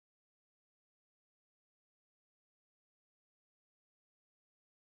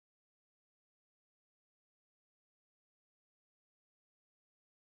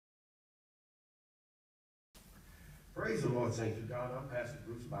Praise the Lord, saints of God. I'm Pastor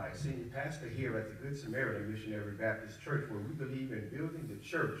Bruce Byers, senior pastor here at the Good Samaritan Missionary Baptist Church, where we believe in building the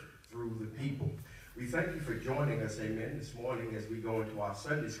church through the people. We thank you for joining us, amen, this morning as we go into our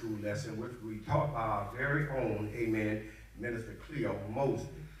Sunday school lesson, which we taught by our very own, amen, Minister Cleo Mosley.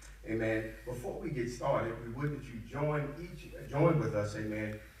 Amen. Before we get started, we would that you join with us,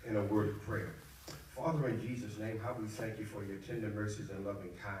 amen, in a word of prayer. Father, in Jesus' name, how we thank you for your tender mercies and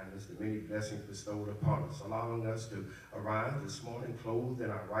loving kindness, the many blessings bestowed upon us, allowing us to arise this morning clothed in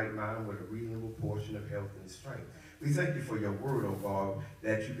our right mind with a reasonable portion of health and strength. We thank you for your word, O God,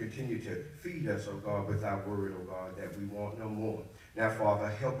 that you continue to feed us, O God, with our word, O God, that we want no more. Now, Father,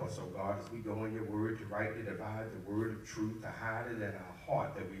 help us, O God, as we go in your word to rightly divide the word of truth, to hide it in our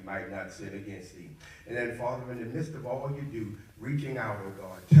heart that we might not sin against thee. And then, Father, in the midst of all you do, reaching out, O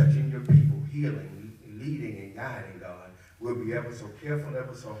God, touching your people, healing, leading and guiding, God, we'll be ever so careful,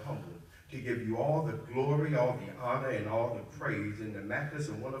 ever so humble, to give you all the glory, all the honor, and all the praise. In the matchless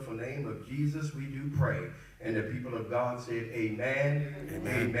and wonderful name of Jesus, we do pray. And the people of God said, amen,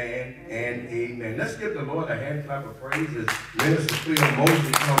 amen, amen, and amen. Let's give the Lord a hand clap of praise as Minister Cleo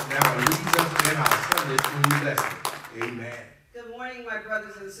Mosley comes down and leads us in our Sunday school lesson. Amen. Good morning, my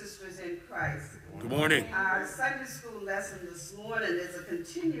brothers and sisters in Christ. Good morning. Our Sunday school lesson this morning is a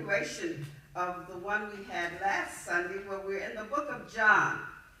continuation of the one we had last Sunday, where we're in the book of John,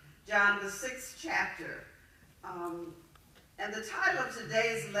 the 6th chapter. And the title of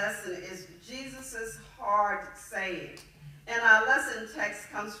today's lesson is Jesus' Hard Saying. And our lesson text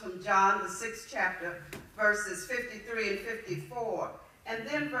comes from John, the 6th chapter, verses 53 and 54, and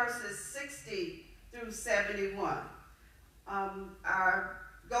then verses 60 through 71. Our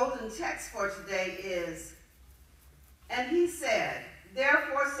golden text for today is, "And he said,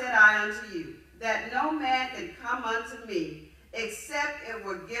 Therefore said I unto you, that no man can come unto me, except it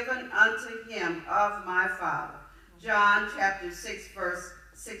were given unto him of my Father." John chapter 6, verse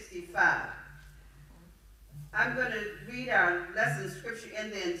 65. I'm going to read our lesson scripture in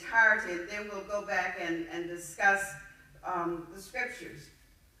the entirety, and then we'll go back and discuss the scriptures.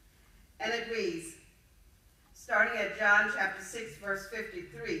 And it reads, starting at John chapter 6, verse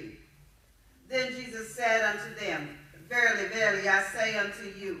 53. "Then Jesus said unto them, Verily, verily, I say unto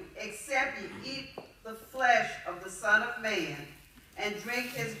you, except ye eat the flesh of the Son of Man and drink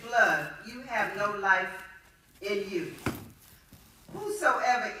his blood, you have no life in you.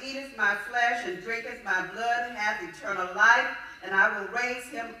 Whosoever eateth my flesh and drinketh my blood hath eternal life, and I will raise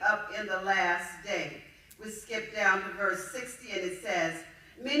him up in the last day." We skip down to verse 60, and it says,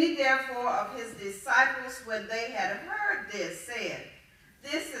 "Many therefore of his disciples, when they had heard this, said,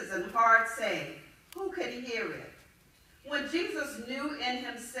 This is an hard saying. Who can hear it? When Jesus knew in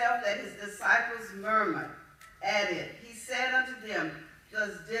himself that his disciples murmured at it, he said unto them,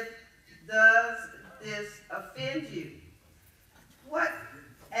 Does this offend you? What,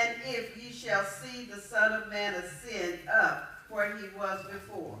 and if ye shall see the Son of Man ascend up where he was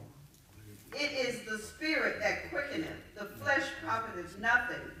before? It is the Spirit that quickeneth, the flesh profiteth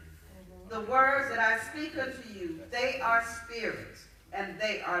nothing. The words that I speak unto you, they are spirit, and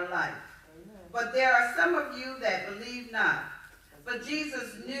they are life. But there are some of you that believe not." But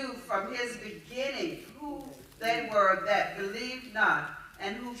Jesus knew from his beginning who they were that believed not,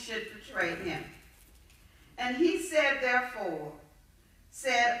 and who should betray him. "And he said, Therefore,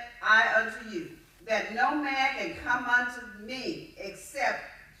 said I unto you, that no man can come unto me, except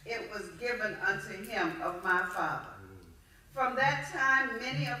it was given unto him of my Father." From that time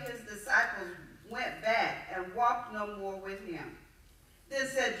many of his disciples went back and walked no more with him. Then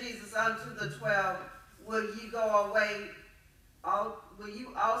said Jesus unto the 12, Will you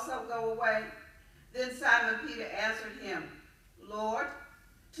also go away? Then Simon Peter answered him, Lord,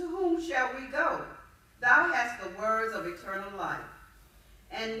 to whom shall we go? Thou hast the words of eternal life.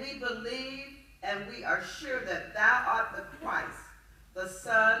 And we believe, and we are sure that thou art the Christ, the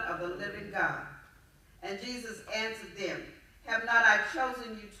Son of the living God. And Jesus answered them, Have not I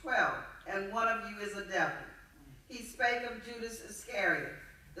chosen you 12, and one of you is a devil? He spake of Judas Iscariot,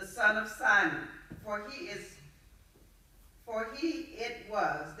 the son of Simon, for he it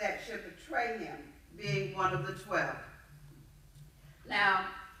was that should betray him, being one of the 12. Now,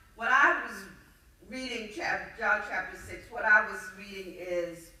 when I was reading John chapter 6, what I was reading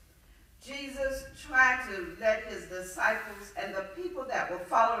is Jesus tried to let his disciples and the people that were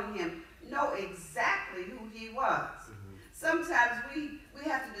following him know exactly who he was. Sometimes we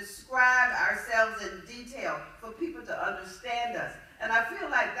have to describe ourselves in detail for people to understand us. And I feel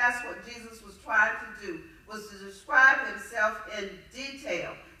like that's what Jesus was trying to do, was to describe himself in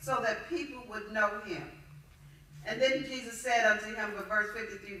detail so that people would know him. And then Jesus said unto him in verse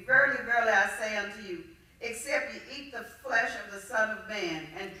 53, Verily, verily, I say unto you, Except you eat the flesh of the Son of Man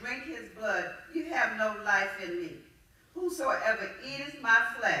and drink his blood, you have no life in me. Whosoever eateth my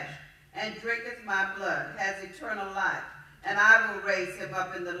flesh and drinketh my blood has eternal life, and I will raise him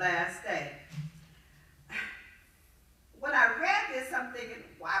up in the last day. When I read this, I'm thinking,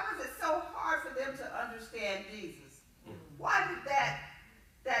 why was it so hard for them to understand Jesus? Why did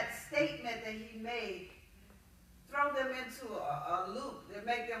that statement that he made throw them into a loop that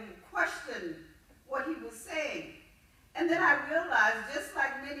make them question what he was saying? And then I realized, just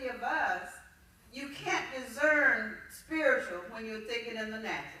like many of us, you can't discern spiritual when you're thinking in the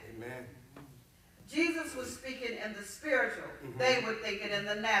natural. Amen. Jesus was speaking in the spiritual. They were thinking in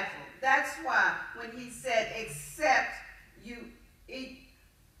the natural. That's why when he said, except you eat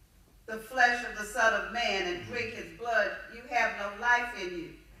the flesh of the Son of Man and drink his blood, you have no life in you.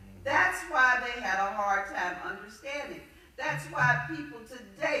 That's why they had a hard time understanding. That's why people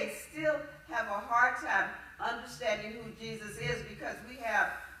today still have a hard time understanding who Jesus is, because we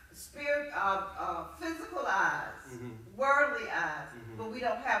have physical eyes, worldly eyes, but we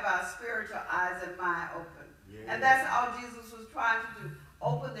don't have our spiritual eyes and mind open. Yeah. And that's all Jesus was trying to do,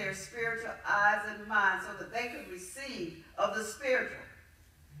 open their spiritual eyes and minds so that they could receive of the spiritual.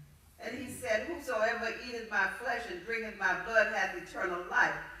 And he said, whosoever eateth my flesh and drinketh my blood hath eternal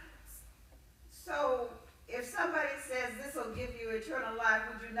life. So if somebody says this will give you eternal life,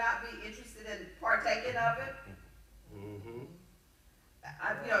 would you not be interested in partaking of it?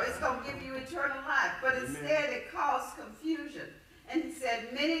 It's going to give you eternal life. But instead it caused confusion. And he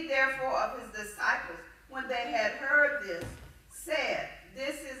said, many therefore of his disciples, when they had heard this, said,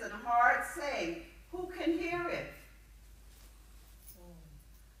 this is a hard saying. Who can hear it?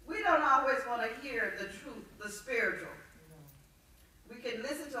 We don't always want to hear the truth, the spiritual. We can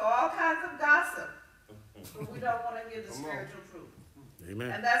listen to all kinds of gossip, but we don't want to hear the spiritual truth.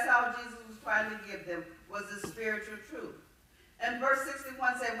 Amen. And that's all Jesus was trying to give them, was the spiritual truth. And verse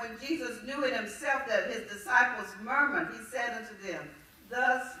 61 said, when Jesus knew in himself that his disciples murmured, he said unto them,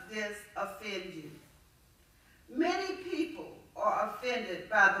 does this offend you? Many people are offended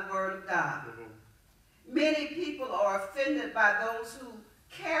by the word of God. Many people are offended by those who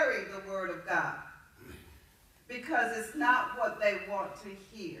carry the word of God, because it's not what they want to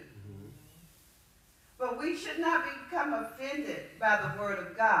hear. But we should not become offended by the word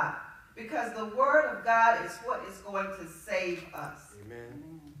of God, because the word of God is what is going to save us.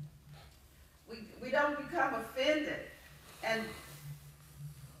 Amen. We don't become offended. And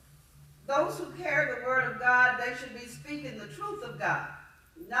those who carry the word of God, they should be speaking the truth of God,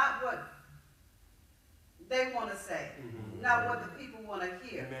 not what they want to say, not what the people want to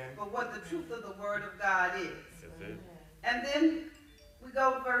hear, but what the truth of the word of God is. And then we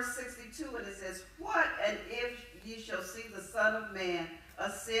go to verse 62, and it says, what and if ye shall see the Son of Man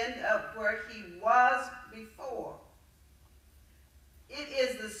ascend up where he was before? It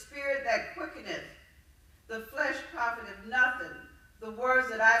is the spirit that quickeneth, the flesh profiteth nothing. The words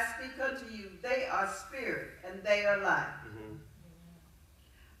that I speak unto you, they are spirit and they are life.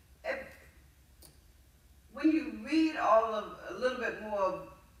 When you read a little bit more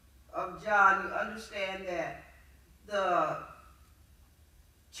of John, you understand that the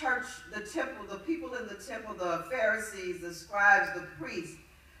church, the temple, the people in the temple, the Pharisees, the scribes, the priests,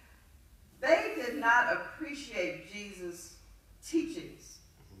 they did not appreciate Jesus' teachings.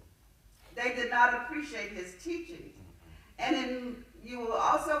 They did not appreciate his teachings. And you will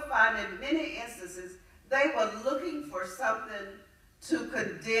also find in many instances, they were looking for something to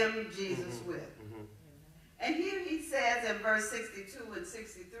condemn Jesus with. And here he says in verse 62 and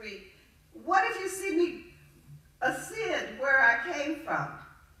 63, what if you see me ascend where I came from?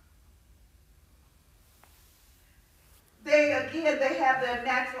 They have their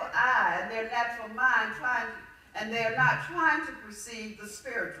natural eye and their natural mind and they're not trying to perceive the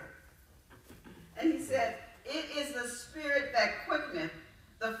spiritual. And he said, it is the spirit that quickeneth,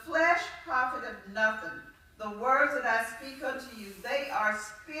 the flesh profiteth nothing. The words that I speak unto you, they are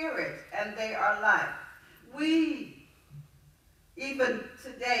spirit and they are life. We, even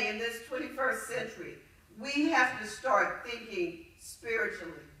today in this 21st century, we have to start thinking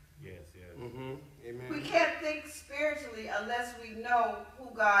spiritually. Yes, yes. Amen. We can't think spiritually unless we know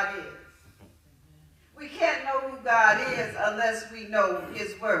who God is. We can't know who God is unless we know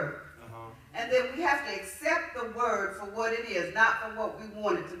his word. And then we have to accept the word for what it is, not for what we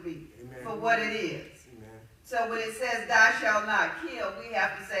want it to be, for what it is. Amen. So when it says, thou shalt not kill, we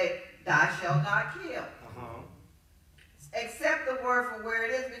have to say, thou shalt not kill. Accept the word for where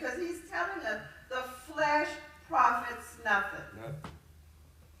it is, because he's telling us the flesh profits nothing.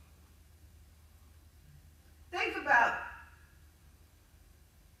 Think about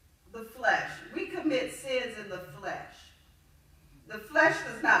the flesh. We commit sin flesh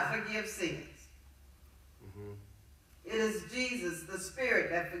does not forgive sins. It is Jesus, the Spirit,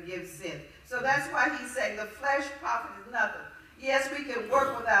 that forgives sin. So that's why he's saying the flesh profits nothing. Yes, we can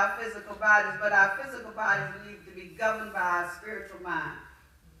work with our physical bodies, but our physical bodies need to be governed by our spiritual mind.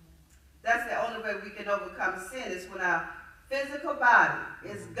 That's the only way we can overcome sin, is when our physical body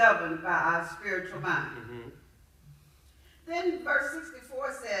is governed by our spiritual mind. Then verse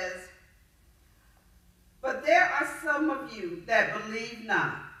 64 says, but there are some of you that believe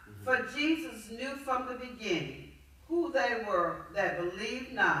not. For Jesus knew from the beginning who they were that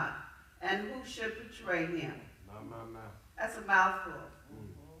believed not and who should betray him. That's a mouthful.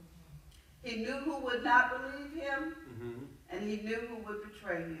 He knew who would not believe him, and he knew who would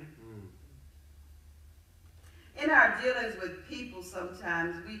betray him. In our dealings with people,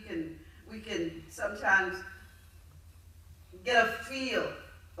 sometimes we can sometimes get a feel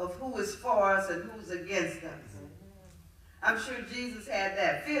of who is for us and who's against us. I'm sure Jesus had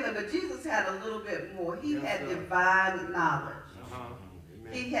that feeling, but Jesus had a little bit more. He had divine knowledge.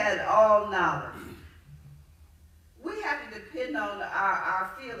 He had all knowledge. We have to depend on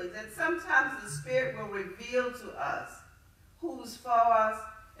our feelings, and sometimes the Spirit will reveal to us who's for us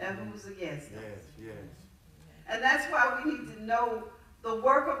and who's against us. And that's why we need to know the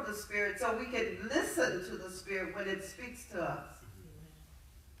work of the Spirit so we can listen to the Spirit when it speaks to us.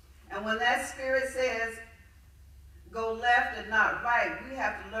 And when that Spirit says, go left and not right, we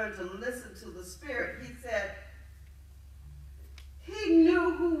have to learn to listen to the Spirit. He said he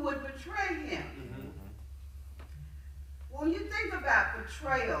knew who would betray him. When you think about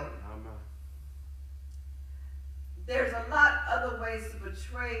betrayal, there's a lot other ways to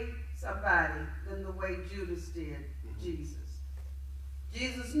betray somebody than the way Judas did Jesus.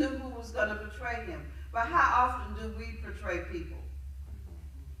 Jesus knew who was going to betray him. But how often do we betray people?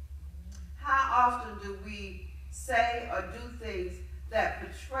 How often do we say or do things that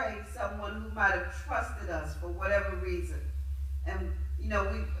betray someone who might have trusted us for whatever reason? And, you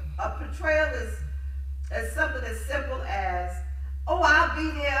know, a betrayal is something as simple as, oh, I'll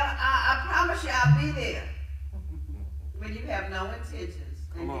be there. I promise you I'll be there. When you have no intentions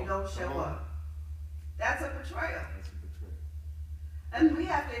and you don't show up. That's a betrayal. And we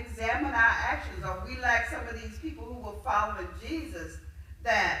have to examine our actions. Are we like some of these people who were following Jesus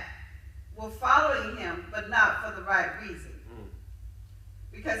that were following him but not for the right reason?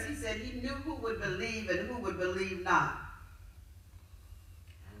 Because he said he knew who would believe and who would believe not.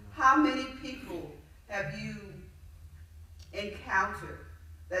 How many people have you encountered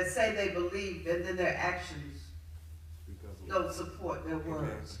that say they believe and then their actions don't support their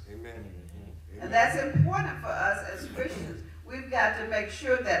words? Amen. And that's important for us as Christians. We've got to make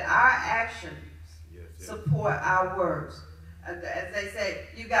sure that our actions support our words. As they say,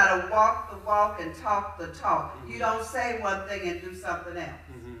 you got to walk the walk and talk the talk. You don't say one thing and do something else.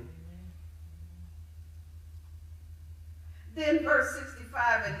 Then verse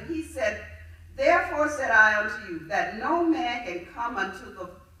 65, and he said, therefore said I unto you, that no man can come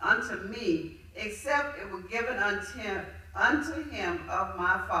unto me, except it were given unto him of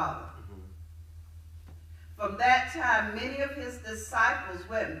my Father. From that time, many of his disciples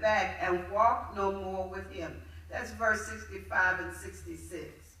went back and walked no more with him. That's verse 65 and 66.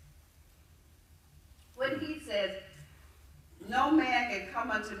 When he says, no man can come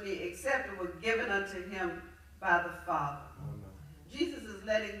unto me except it were given unto him by the Father. Jesus is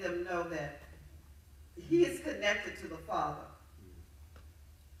letting them know that he is connected to the Father.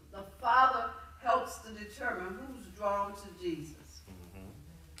 The Father helps to determine who's drawn to Jesus.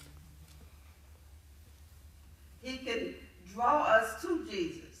 He can draw us to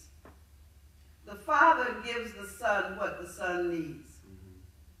Jesus. The Father gives the Son what the Son needs.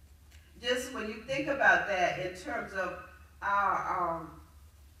 Just when you think about that in terms of our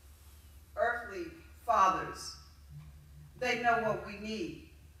earthly fathers, they know what we need.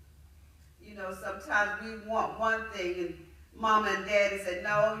 You know, sometimes we want one thing and Mama and Daddy say,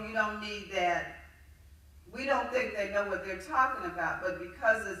 no, you don't need that. We don't think they know what they're talking about, but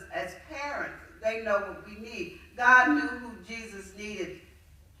because as parents, they know what we need. God knew who Jesus needed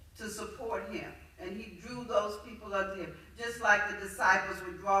to support him, and he drew those people unto him, just like the disciples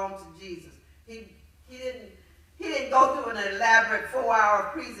were drawn to Jesus. He didn't go through an elaborate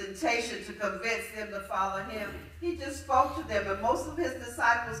 4-hour presentation to convince them to follow him. He just spoke to them, and most of his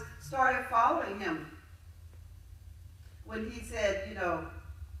disciples started following him. When he said, you know,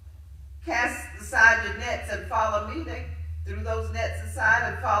 cast aside your nets and follow me, they threw those nets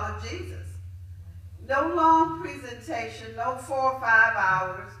aside and followed Jesus. No long presentation, no 4 or 5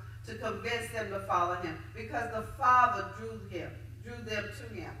 hours to convince them to follow him, because the Father drew them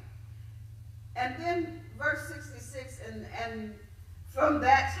to him. And then verse 66, and From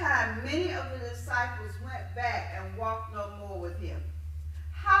that time, many of the disciples went back and walked no more with him.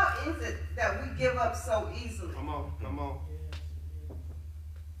 How is it that we give up so easily? Come on, come on.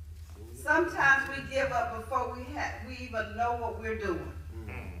 Sometimes we give up before we even know what we're doing.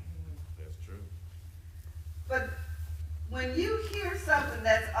 Mm-hmm. That's true. But when you hear something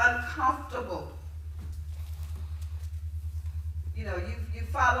that's uncomfortable, you know, you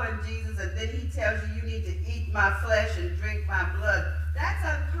following Jesus and then he tells you you need to eat my flesh and drink my blood, that's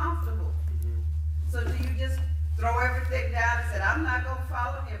uncomfortable. Mm-hmm. So do you just throw everything down and say, I'm not going to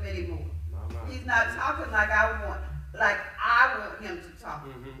follow him anymore? No. He's not talking like I want him to talk.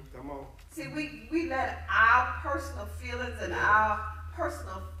 Mm-hmm. Come on. See, we let our personal feelings and our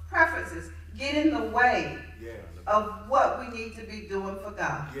personal preferences get in the way of what we need to be doing for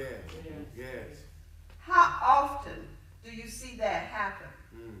God. Yes. How often do you see that happen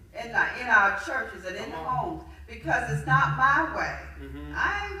in our churches and in the homes? Because it's not my way. Mm-hmm.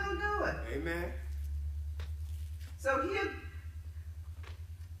 I ain't going to do it. Amen. So here,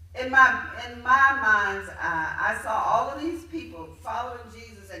 in my mind's eye, I saw all of these people following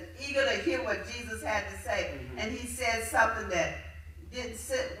Jesus and eager to hear what Jesus had to say. Mm-hmm. And he said something that didn't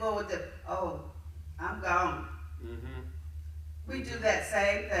sit well with them. Oh, I'm gone. Mm-hmm. We do that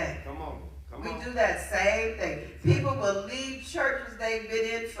same thing. Come on. We do that same thing. People will leave churches they've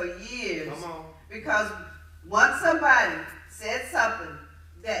been in for years because once somebody said something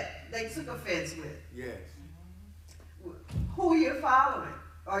that they took offense with. Yes. Who are you following?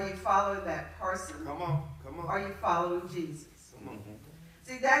 Are you following that person? Come on. Are you following Jesus? Come on.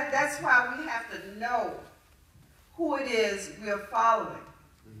 See, that's why we have to know who it is we're following.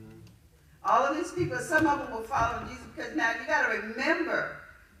 Mm-hmm. All of these people, some of them will follow Jesus because now you got to remember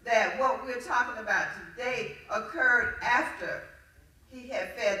that what we're talking about today occurred after he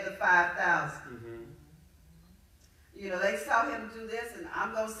had fed the 5,000. Mm-hmm. You know, they saw him do this, and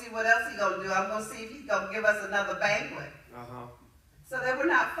I'm going to see what else he's going to do. I'm going to see if he's going to give us another banquet. Uh-huh. So they were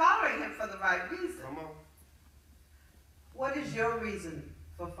not following him for the right reason. Come on. What is your reason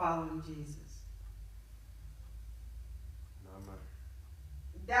for following Jesus?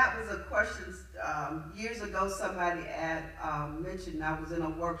 That was a question years ago somebody mentioned. I was in a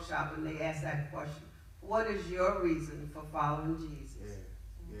workshop and they asked that question. What is your reason for following Jesus?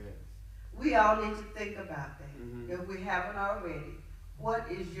 Yeah. We all need to think about that. Mm-hmm. If we haven't already, what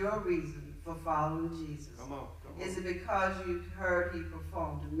is your reason for following Jesus? Come on. Is it because you heard he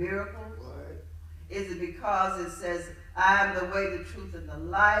performed miracles? What? Is it because it says, I am the way, the truth, and the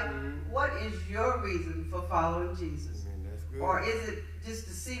life? Mm-hmm. What is your reason for following Jesus? That's good. Or is it just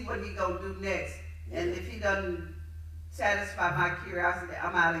to see what he's going to do next? And if he doesn't satisfy my curiosity,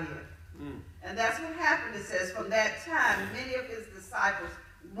 I'm out of here. And that's what happened. It says, from that time, many of his disciples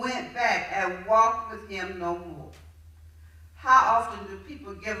went back and walked with him no more. How often do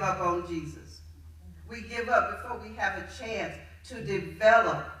people give up on Jesus? We give up before we have a chance to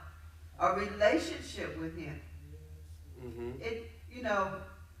develop a relationship with him. Mm-hmm.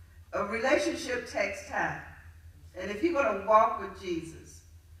 A relationship takes time. And if you're going to walk with Jesus,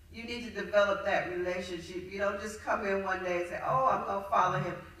 you need to develop that relationship. You don't just come in one day and say, oh, I'm going to follow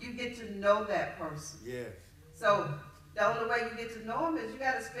him. You get to know that person. Yes. So the only way you get to know him is you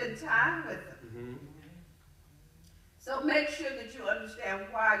got to spend time with him. Mm-hmm. So make sure that you understand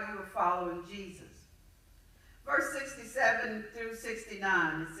why you are following Jesus. Verse 67 through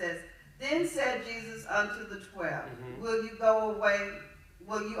 69, it says, Then said Jesus unto the 12, Will you go away?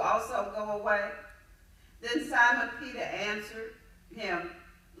 Will you also go away? Then Simon Peter answered him,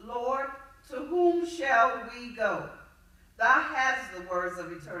 Lord, to whom shall we go? Thou hast the words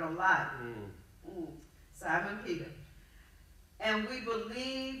of eternal life. Simon Peter. And we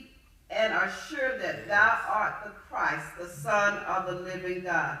believe and are sure that thou art the Christ, the Son of the living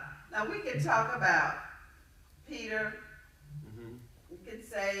God. Now we can talk about Peter. We can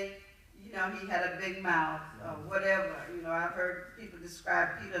say, he had a big mouth or whatever. I've heard people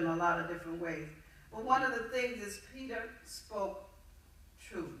describe Peter in a lot of different ways. But one of the things is Peter spoke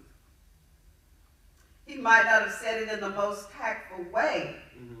truth. He might not have said it in the most tactful way,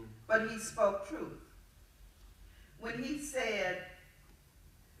 but he spoke truth. When he said,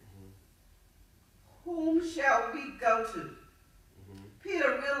 whom shall we go to?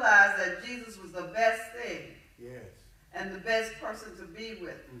 Peter realized that Jesus was the best thing and the best person to be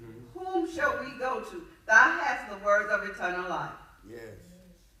with. Whom shall we go to? Thou hast the words of eternal life. Yes.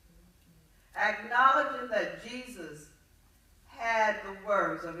 Acknowledging that Jesus had the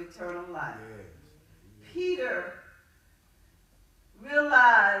words of eternal life. Yes. Peter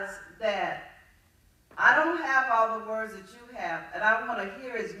realized that I don't have all the words that you have, and I want to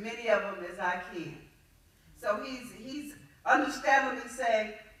hear as many of them as I can. So he's understandably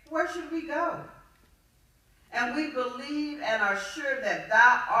saying, where should we go? And we believe and are sure that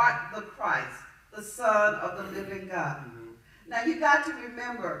thou art the Christ, the Son of the living God. Mm-hmm. Now you got to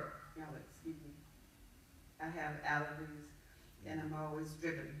remember, excuse me, I have allergies and I'm always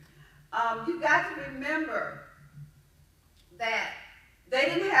dripping. You got to remember that they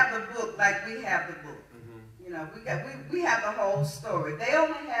didn't have the book like we have the book. Mm-hmm. You know, we have the whole story. They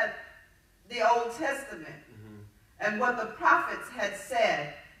only had the Old Testament and what the prophets had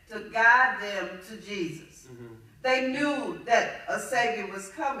said to guide them to Jesus. Mm-hmm. They knew that a Savior was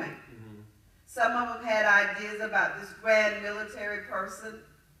coming. Mm-hmm. Some of them had ideas about this grand military person.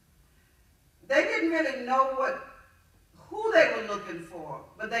 They didn't really know who they were looking for,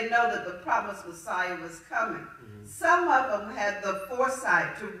 but they know that the promised Messiah was coming. Mm-hmm. Some of them had the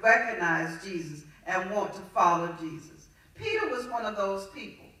foresight to recognize Jesus and want to follow Jesus. Peter was one of those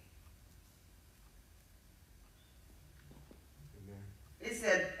people. It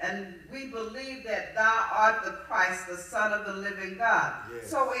said, and we believe that thou art the Christ, the Son of the living God. Yes.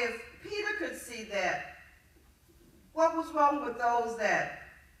 So if Peter could see that, what was wrong with those that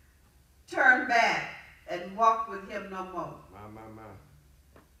turned back and walked with him no more? My.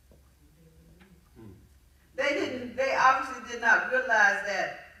 They obviously did not realize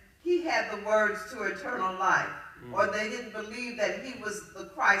that he had the words to eternal life, or they didn't believe that he was the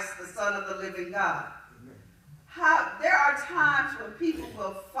Christ, the Son of the living God. There are times when people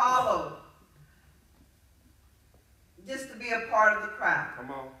will follow just to be a part of the crowd.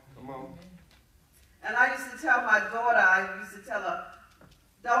 Come on. And I used to tell my daughter, I used to tell her,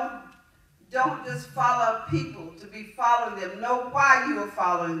 don't just follow people to be following them. Know why you are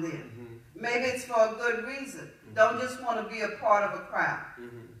following them. Mm-hmm. Maybe it's for a good reason. Mm-hmm. Don't just want to be a part of a crowd.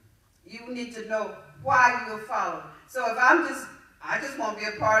 Mm-hmm. You need to know why you are following. So if I just want to be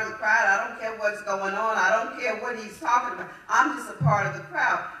a part of the crowd. I don't care what's going on. I don't care what he's talking about. I'm just a part of the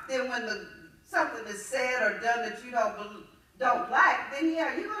crowd. Then when something is said or done that you don't like, then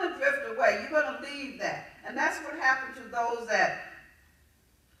yeah, you're going to drift away. You're going to leave that. And that's what happened to those that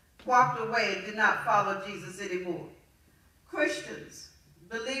walked away and did not follow Jesus anymore. Christians,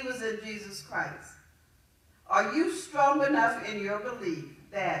 believers in Jesus Christ, are you strong enough in your belief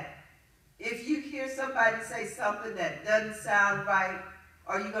that if you hear somebody say something that doesn't sound right,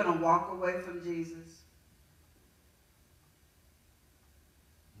 are you going to walk away from Jesus?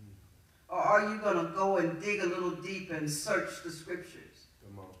 Or are you going to go and dig a little deeper and search the scriptures?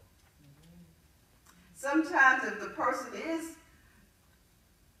 Come on. Sometimes if the person is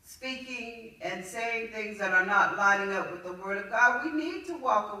speaking and saying things that are not lining up with the Word of God, we need to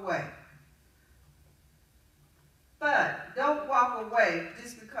walk away. But don't walk away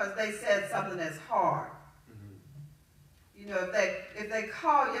just because they said something that's hard. Mm-hmm. You know, if they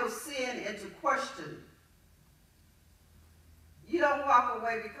call your sin into question, you don't walk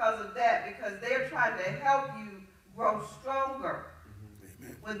away because of that, because they're trying to help you grow stronger.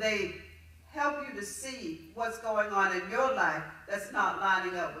 Mm-hmm. When they help you to see what's going on in your life that's not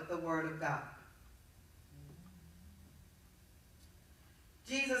lining up with the Word of God.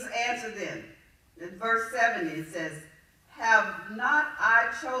 Jesus answered them. In verse 70 it says, have not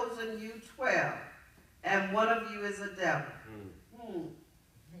I chosen you 12, and one of you is a devil?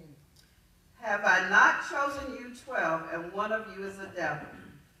 Have I not chosen you 12, and one of you is a devil?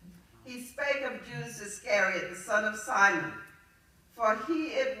 He spake of Judas Iscariot, the son of Simon, for he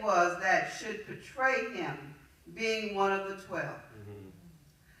it was that should betray him, being one of the 12. Mm-hmm.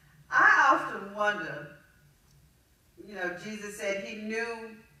 I often wonder, you know, Jesus said he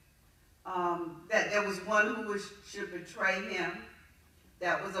knew that there was one who should betray him,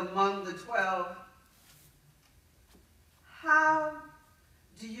 that was among the 12. How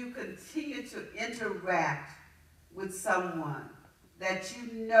do you continue to interact with someone that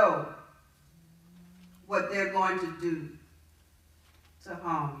you know what they're going to do to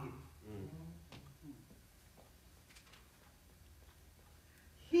harm you? Mm.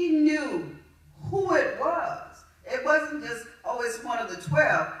 He knew who it was. It wasn't just, oh, it's one of the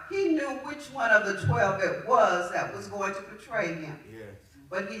 12. He knew which one of the 12 it was that was going to betray him. Yes.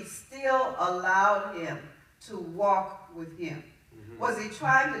 But he still allowed him to walk with him. Mm-hmm. Was he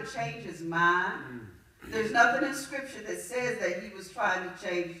trying to change his mind? Mm-hmm. There's nothing in Scripture that says that he was trying to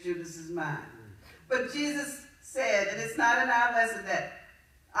change Judas's mind. Mm-hmm. But Jesus said, and it's not in our lesson, that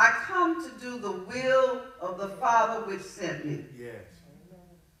I come to do the will of the Father which sent me. Yes.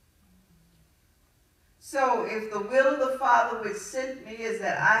 So if the will of the Father which sent me is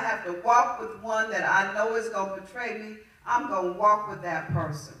that I have to walk with one that I know is going to betray me, I'm going to walk with that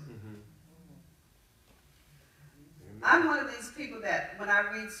person. Mm-hmm. I'm one of these people that when I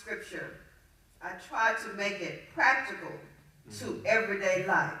read Scripture, I try to make it practical to everyday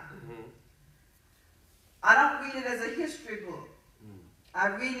life. Mm-hmm. I don't read it as a history book. I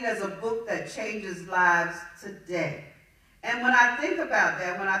read it as a book that changes lives today. And when I think about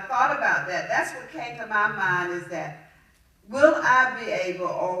that, when I thought about that, that's what came to my mind is that will I be able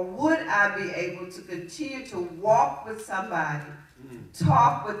or would I be able to continue to walk with somebody,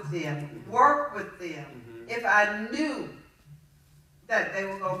 talk with them, work with them, if I knew that they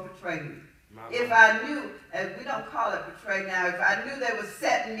were going to betray me? If I knew, and we don't call it betray now, if I knew they were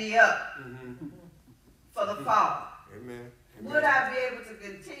setting me up for the fall, Amen. would I be able to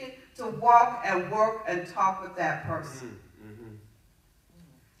continue to walk and work and talk with that person?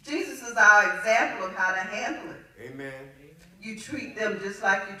 Jesus is our example of how to handle it. Amen. You treat them just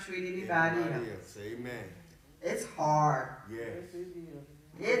like you treat anybody else. Amen. It's hard. Yes.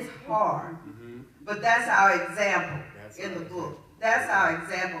 It's hard. But that's our example in the book. That's our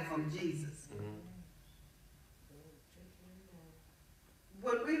example from Jesus.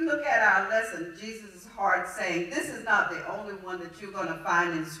 When we look at our lesson, Jesus' heart saying, this is not the only one that you're going to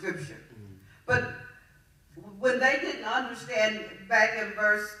find in Scripture. But when they didn't understand back in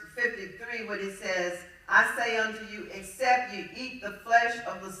verse 53 when he says, I say unto you, except you eat the flesh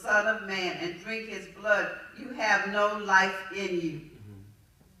of the Son of Man and drink his blood, you have no life in you.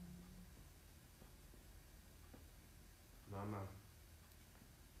 Mama.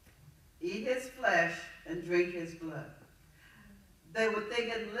 Eat his flesh and drink his blood. They were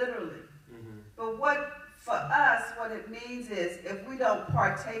thinking literally. But for us, what it means is if we don't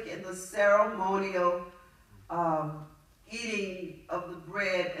partake in the ceremonial eating of the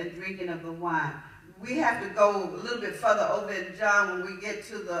bread and drinking of the wine, we have to go a little bit further over in John when we get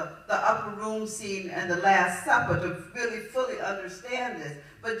to the upper room scene and the Last Supper to really fully understand this.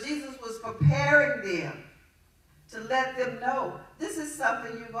 But Jesus was preparing them to let them know this is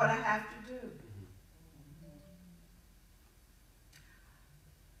something you're going to have to do.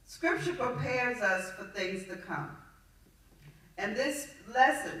 Scripture prepares us for things to come. And this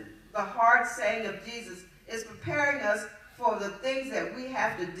lesson, the hard saying of Jesus, is preparing us for the things that we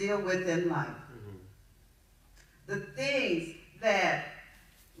have to deal with in life. The things that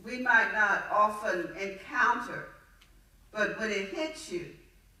we might not often encounter, but when it hits you,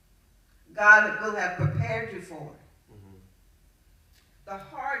 God will have prepared you for it. The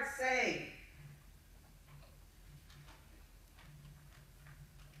hard saying.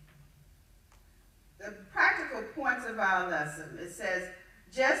 The practical points of our lesson, it says,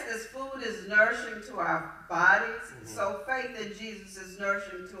 just as food is nourishing to our bodies, so faith in Jesus is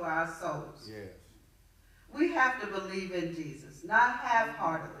nourishing to our souls. Yes. We have to believe in Jesus, not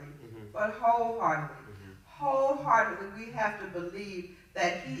half-heartedly, but wholeheartedly. Wholeheartedly, we have to believe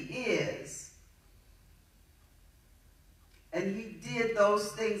that he is. And he did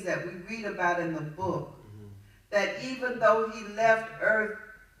those things that we read about in the book. That even though he left earth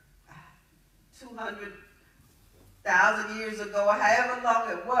 200,000 years ago, or however long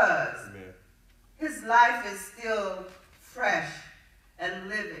it was, his life is still fresh and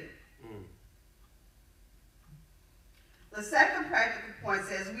living. The second practical point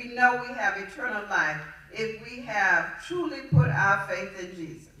says we know we have eternal life if we have truly put our faith in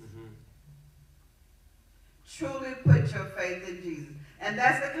Jesus. Truly put your faith in Jesus. And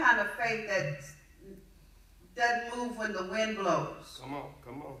that's the kind of faith that doesn't move when the wind blows. Come on,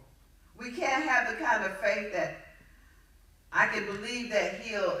 come on. We can't have the kind of faith that I can believe that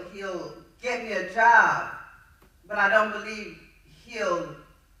he'll get me a job, but I don't believe he'll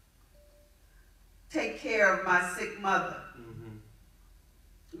take care of my sick mother.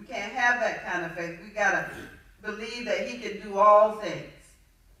 We can't have that kind of faith. We got to believe that he can do all things.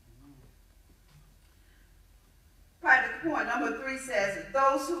 Practical point number 3 says,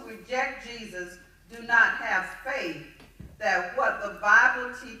 those who reject Jesus do not have faith that what the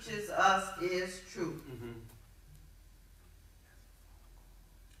Bible teaches us is true.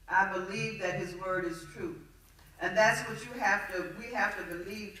 I believe that his word is true. And that's what we have to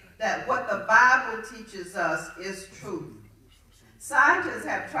believe, that what the Bible teaches us is true. Scientists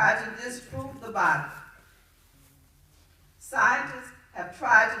have tried to disprove the Bible. Scientists have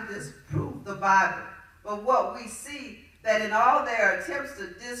tried to disprove the Bible. But what we see, that in all their attempts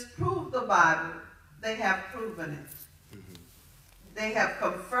to disprove the Bible, they have proven it. They have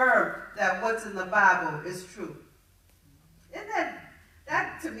confirmed that what's in the Bible is true. Isn't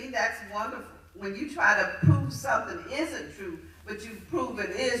that to me, that's wonderful. When you try to prove something isn't true, but you prove it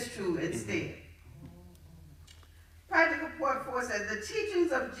is true instead. Practical point 4 says, the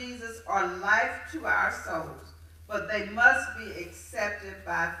teachings of Jesus are life to our souls, but they must be accepted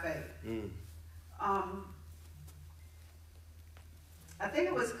by faith. I think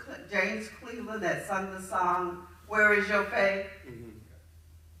it was James Cleveland that sung the song, Where is your faith? Mm-hmm.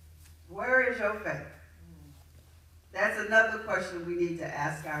 Where is your faith? That's another question we need to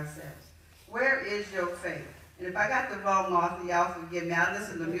ask ourselves. Where is your faith? And if I got the wrong author, y'all forgive me. I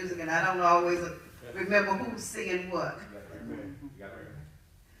listen to music and I don't always remember who's singing what.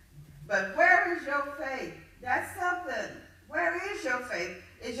 But where is your faith? That's something. Where is your faith?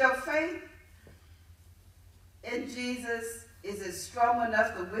 Is your faith in Jesus? Is it strong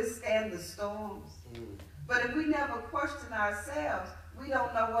enough to withstand the storms? But if we never question ourselves, we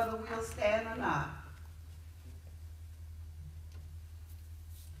don't know whether we'll stand or not.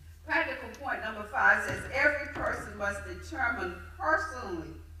 Practical point number 5 says every person must determine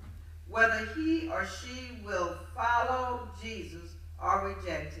personally whether he or she will follow Jesus or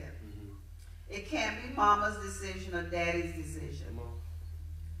reject him. It can't be mama's decision or daddy's decision.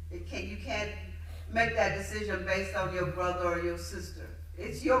 You can't make that decision based on your brother or your sister.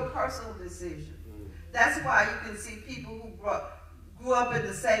 It's your personal decision. That's why you can see people who grew up in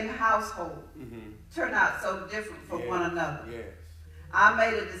the same household turn out so different from one another. Yes. I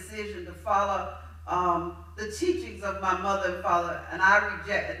made a decision to follow the teachings of my mother and father, and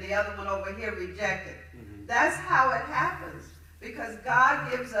the other one over here rejected. That's how it happens, because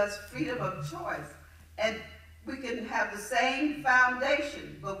God gives us freedom of choice, and we can have the same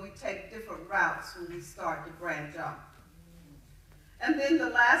foundation, but we take different routes when we start to branch off. And then the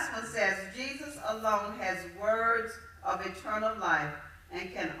last one says, Jesus alone has words of eternal life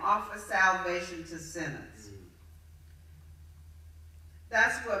and can offer salvation to sinners.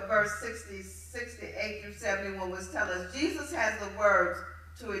 That's what verse 68 through 71 was telling us. Jesus has the words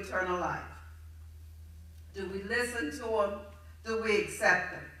to eternal life. Do we listen to him? Do we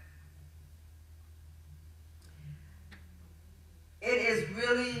accept him? It is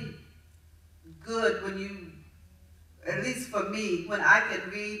really good when you, at least for me, when I can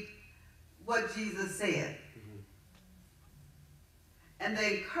read what Jesus said. And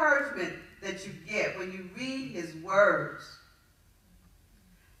the encouragement that you get when you read his words.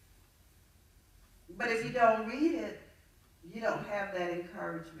 But if you don't read it, you don't have that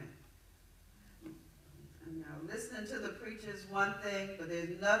encouragement. You know, listening to the preacher is one thing, but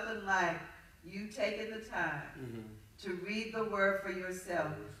there's nothing like you taking the time to read the word for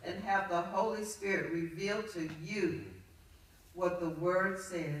yourself and have the Holy Spirit reveal to you what the word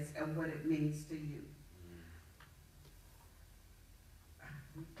says and what it means to you.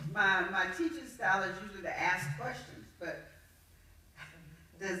 My teaching style is usually to ask questions, but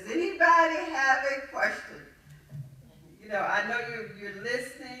does anybody have a question? You know, I know you're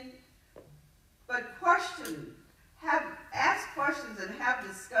listening, but ask questions and have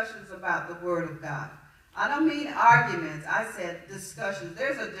discussions about the Word of God. I don't mean arguments. I said discussions.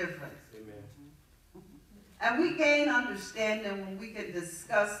 There's a difference. Amen. And we gain understanding when we can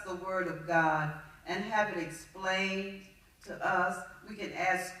discuss the Word of God and have it explained to us. We can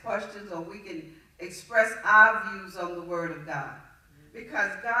ask questions, or we can express our views on the Word of God.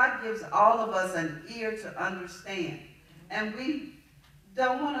 Because God gives all of us an ear to understand. And we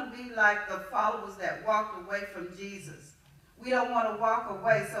don't want to be like the followers that walked away from Jesus. We don't want to walk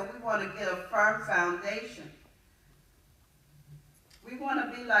away, so we want to get a firm foundation. We want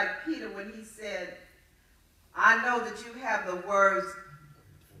to be like Peter when he said, I know that you have the words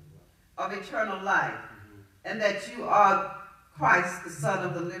of eternal life, and that you are Christ, the Son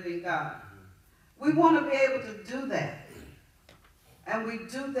of the living God. We want to be able to do that. And we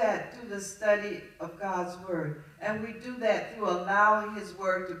do that through the study of God's Word. And we do that through allowing His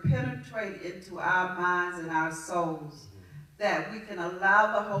Word to penetrate into our minds and our souls, that we can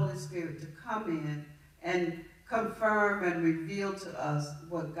allow the Holy Spirit to come in and confirm and reveal to us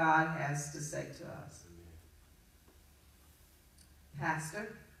what God has to say to us.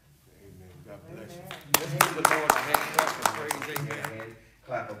 Pastor? Amen. God bless you. Let's give the Lord a hand clap of praise. Amen.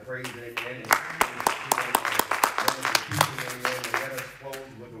 Clap of praise. Amen. Let us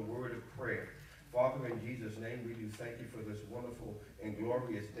close with a word of prayer. Father, in Jesus' name, we do thank you for this wonderful and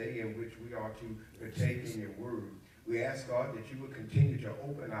glorious day in which we are to partake in your word. We ask, God, that you would continue to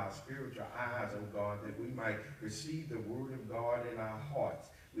open our spiritual eyes, oh God, that we might receive the word of God in our hearts.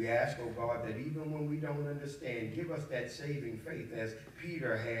 We ask, oh God, that even when we don't understand, give us that saving faith as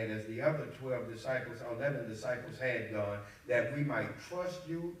Peter had, as the other 11 disciples had, God, that we might trust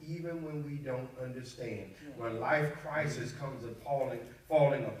you even when we don't understand. When life crisis comes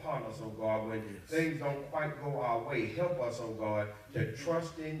falling upon us, oh God, when things don't quite go our way, help us, oh God, to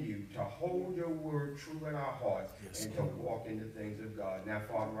trust in you, to hold your word true in our hearts, and to walk in the things of God. Now,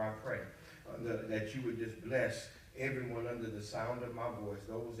 Father, I pray that you would just bless everyone under the sound of my voice,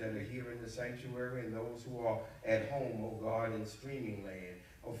 those that are here in the sanctuary and those who are at home, oh God, in streaming land.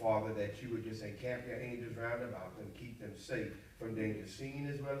 Oh, Father, that you would just encamp your angels round about them, keep them safe from danger seen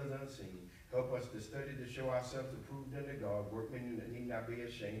as well as unseen. Help us to study to show ourselves approved unto God, workmen that need not be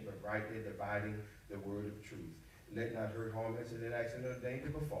ashamed, but rightly dividing the word of truth. Let not hurt, harm, incident, accident, or danger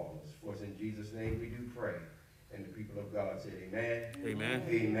befall us. For it's in Jesus' name we do pray. And the people of God said, amen. Amen.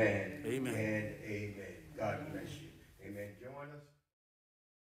 Amen. Amen. And amen. God bless you. Amen. Join us.